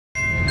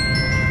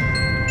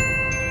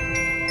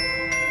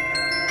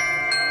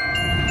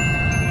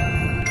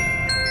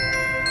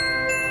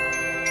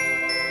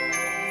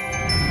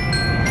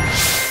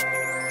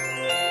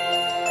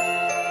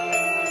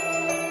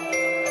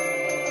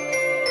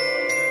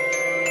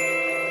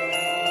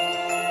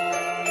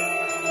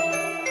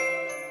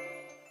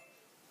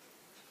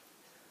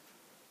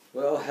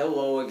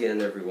Hello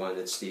again, everyone.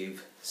 It's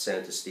Steve,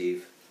 Santa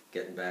Steve,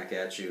 getting back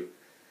at you.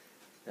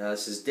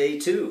 This is day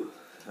 2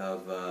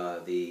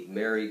 of the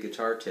Merry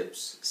Guitar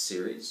Tips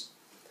series,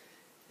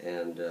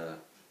 and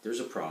there's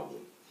a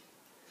problem.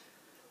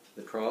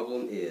 The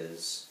problem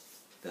is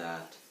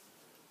that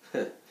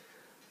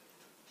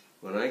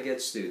when I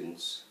get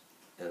students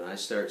and I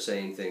start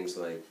saying things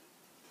like,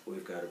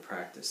 we've got to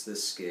practice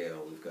this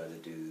scale, we've got to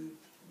do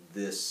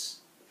this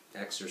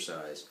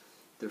exercise,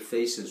 their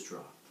faces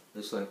drop.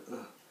 It's like,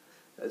 ugh.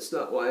 That's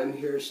not why I'm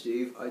here,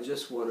 Steve. I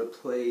just want to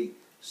play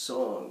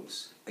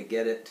songs. I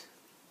get it.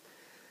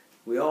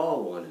 We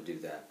all want to do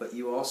that, but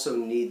you also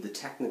need the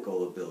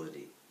technical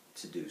ability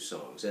to do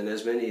songs. And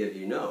as many of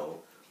you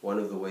know, one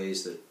of the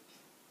ways that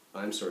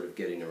I'm sort of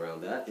getting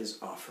around that is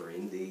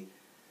offering the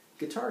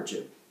guitar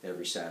gym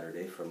every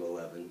Saturday from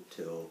 11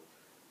 till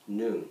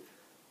noon.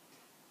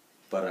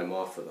 But I'm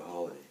off for the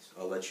holidays.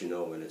 I'll let you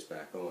know when it's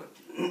back on.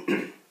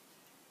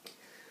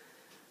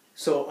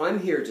 So I'm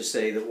here to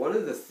say that one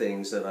of the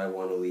things that I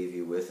want to leave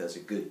you with as a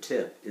good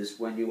tip is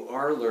when you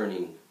are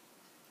learning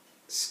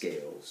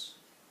scales,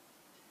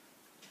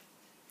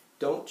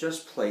 don't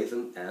just play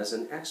them as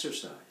an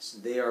exercise.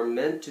 They are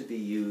meant to be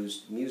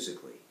used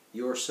musically.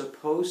 You're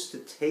supposed to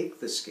take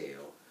the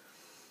scale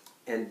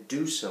and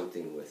do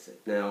something with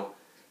it. Now,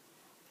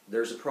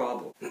 there's a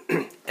problem.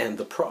 And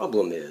the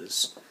problem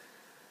is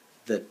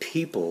that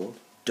people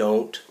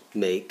don't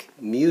make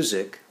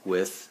music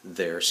with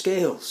their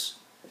scales.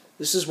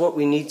 This is what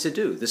we need to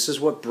do. This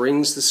is what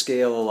brings the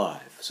scale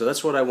alive. So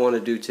that's what I want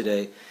to do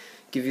today.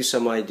 Give you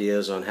some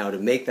ideas on how to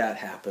make that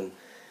happen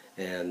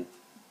and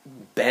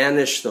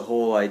banish the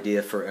whole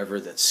idea forever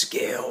that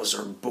scales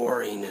are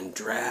boring and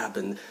drab,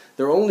 and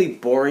they're only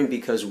boring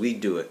because we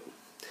do it.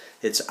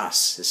 It's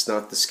us. It's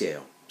not the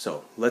scale.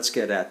 So let's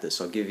get at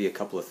this. I'll give you a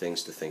couple of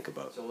things to think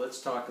about. So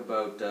let's talk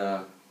about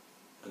a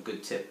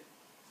good tip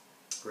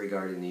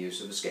regarding the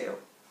use of a scale.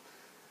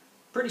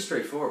 Pretty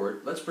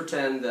straightforward. Let's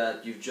pretend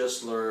that you've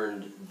just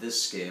learned this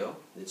scale.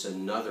 It's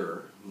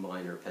another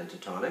minor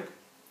pentatonic,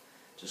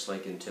 just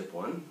like in tip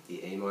 1,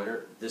 the A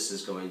minor. This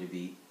is going to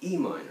be E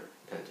minor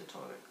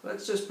pentatonic.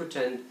 Let's just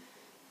pretend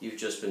you've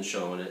just been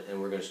shown it,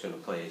 and we're just going to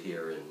play it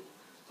here in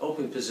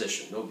open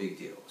position. No big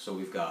deal. So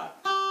we've got...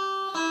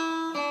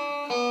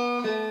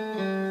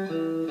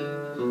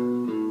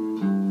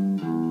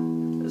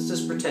 Let's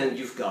just pretend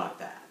you've got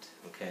that,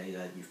 okay?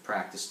 That you've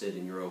practiced it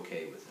and you're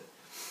okay with it.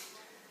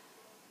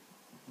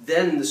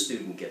 Then the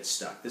student gets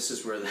stuck. This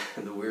is where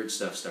the weird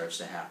stuff starts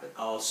to happen.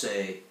 I'll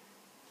say,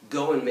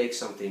 go and make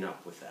something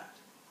up with that.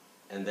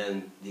 And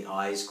then the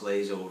eyes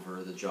glaze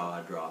over, the jaw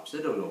drops.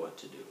 They don't know what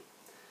to do.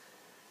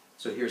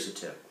 So here's a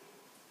tip.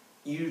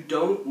 You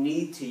don't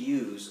need to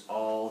use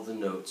all the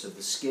notes of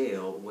the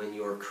scale when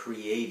you're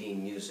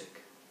creating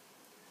music.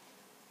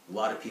 A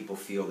lot of people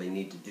feel they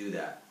need to do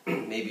that,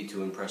 maybe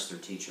to impress their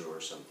teacher or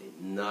something.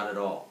 Not at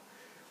all.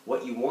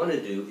 What you want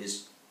to do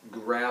is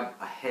grab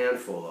a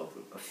handful of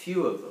them, a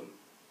few of them,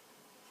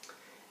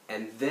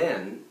 and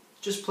then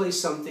just play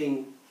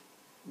something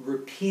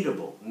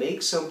repeatable.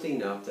 Make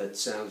something up that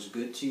sounds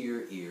good to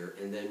your ear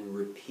and then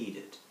repeat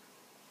it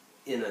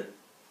in a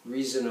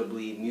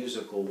reasonably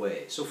musical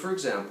way. So for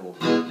example,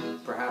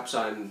 perhaps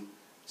I'm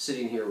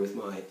sitting here with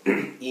my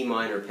E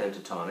minor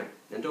pentatonic,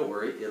 and don't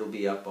worry, it'll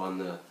be up on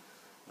the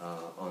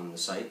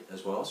site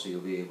as well, so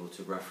you'll be able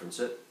to reference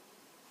it.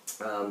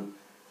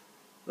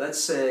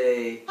 Let's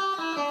say,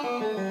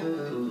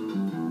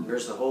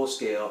 here's the whole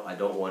scale. I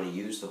don't want to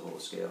use the whole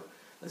scale.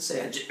 Let's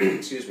say,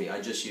 excuse me, I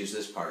just use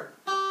this part.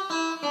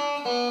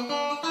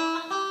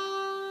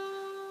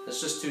 That's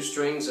just 2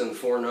 strings and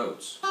 4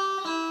 notes. I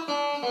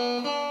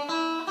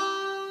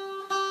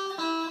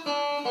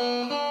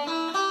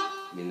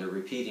mean, they're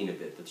repeating a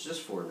bit, but it's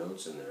just 4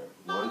 notes in there.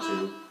 1,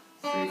 2,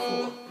 3, 4,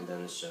 and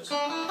then it's just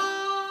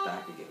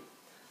back again.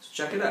 So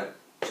check it out.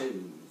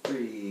 2,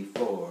 3,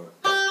 4.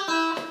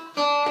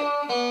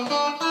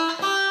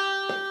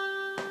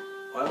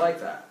 I like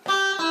that.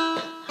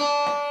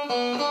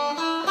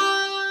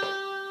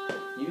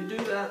 You do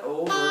that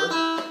over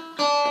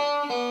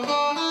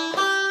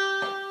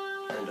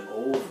and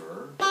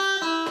over.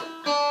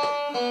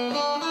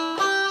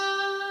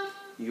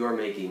 You're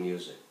making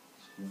music.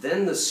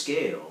 Then the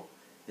scale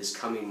is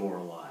coming more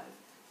alive.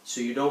 So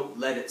you don't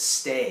let it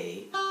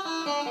stay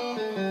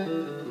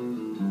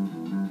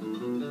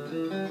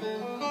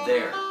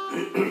there.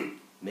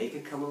 Make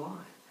it come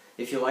alive.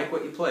 If you like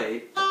what you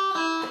played,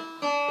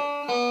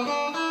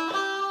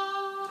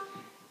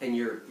 and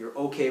you're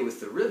okay with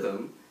the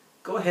rhythm,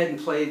 go ahead and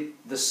play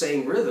the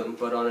same rhythm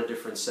but on a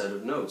different set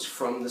of notes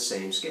from the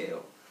same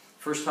scale.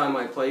 First time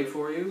I played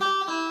for you,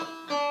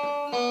 I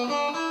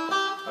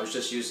was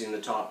just using the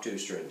top 2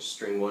 strings,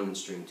 string 1 and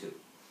string 2.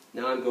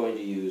 Now I'm going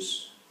to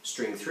use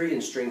string 3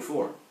 and string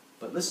 4,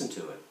 but listen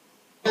to it.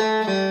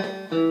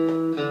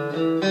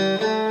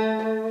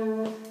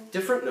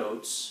 Different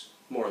notes,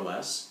 more or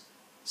less,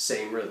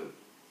 same rhythm.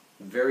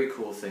 Very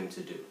cool thing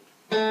to do.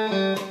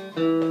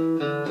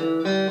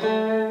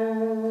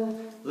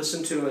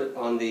 Listen to it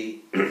on the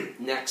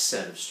next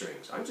set of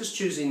strings. I'm just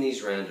choosing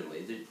these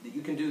randomly.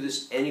 You can do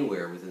this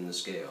anywhere within the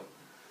scale.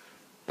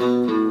 Right?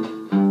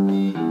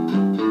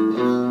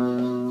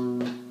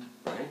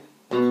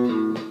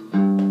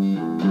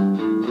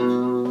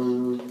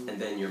 And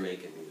then you're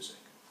making music.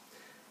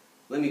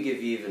 Let me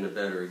give you even a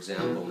better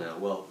example now.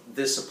 Well,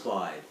 this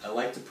applied. I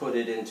like to put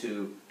it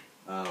into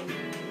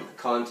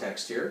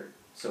context here.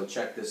 So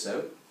check this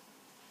out.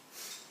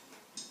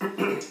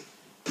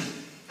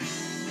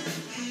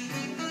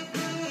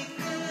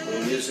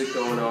 Little music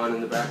going on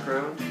in the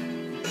background.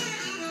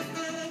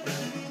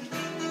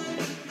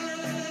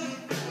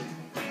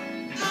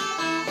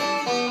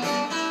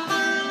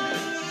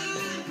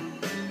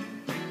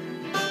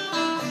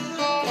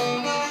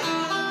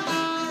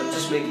 I'm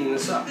just making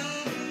this up.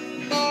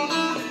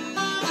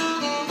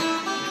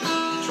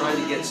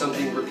 Trying to get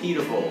something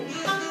repeatable.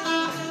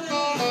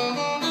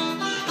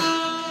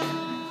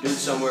 Do it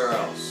somewhere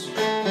else.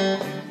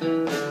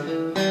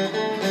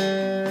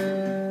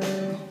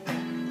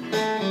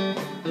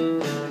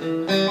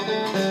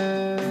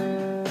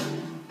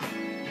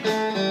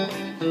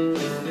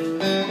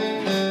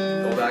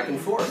 Go back and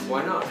forth,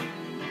 why not?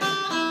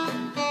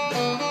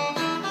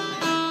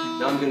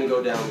 Now I'm going to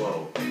go down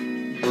low.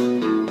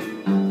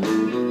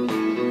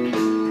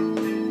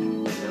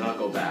 And I'll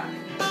go back.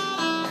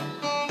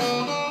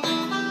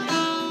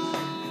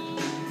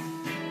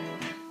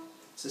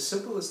 It's as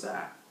simple as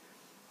that.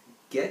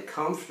 Get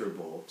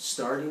comfortable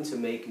starting to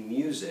make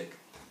music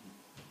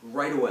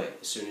right away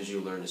as soon as you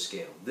learn a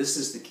scale. This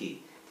is the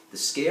key. The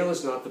scale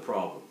is not the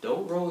problem.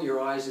 Don't roll your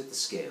eyes at the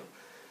scale.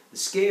 The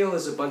scale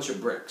is a bunch of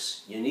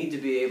bricks. You need to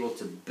be able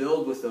to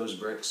build with those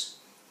bricks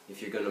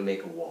if you're going to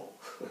make a wall.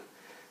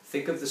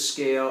 Think of the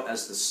scale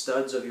as the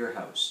studs of your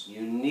house.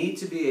 You need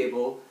to be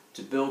able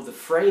to build the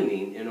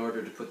framing in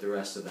order to put the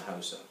rest of the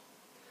house up.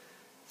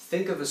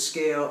 Think of a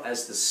scale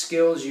as the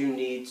skills you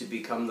need to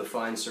become the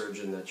fine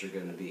surgeon that you're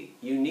going to be.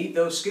 You need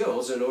those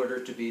skills in order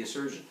to be a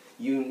surgeon.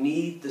 You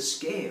need the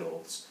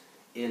scales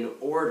in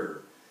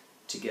order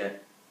to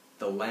get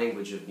the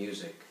language of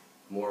music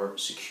more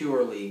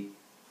securely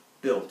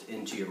built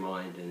into your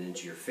mind and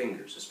into your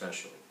fingers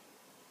especially.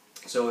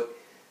 So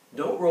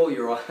don't roll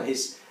your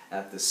eyes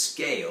at the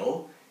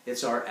scale.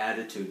 It's our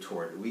attitude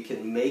toward it. We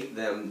can make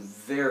them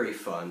very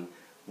fun.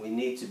 We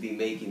need to be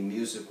making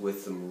music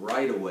with them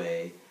right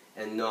away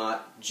and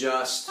not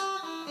just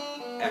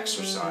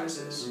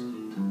exercises.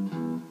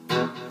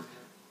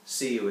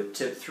 See you at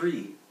tip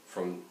 3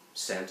 from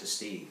Santa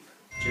Steve.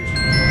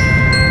 Cheers.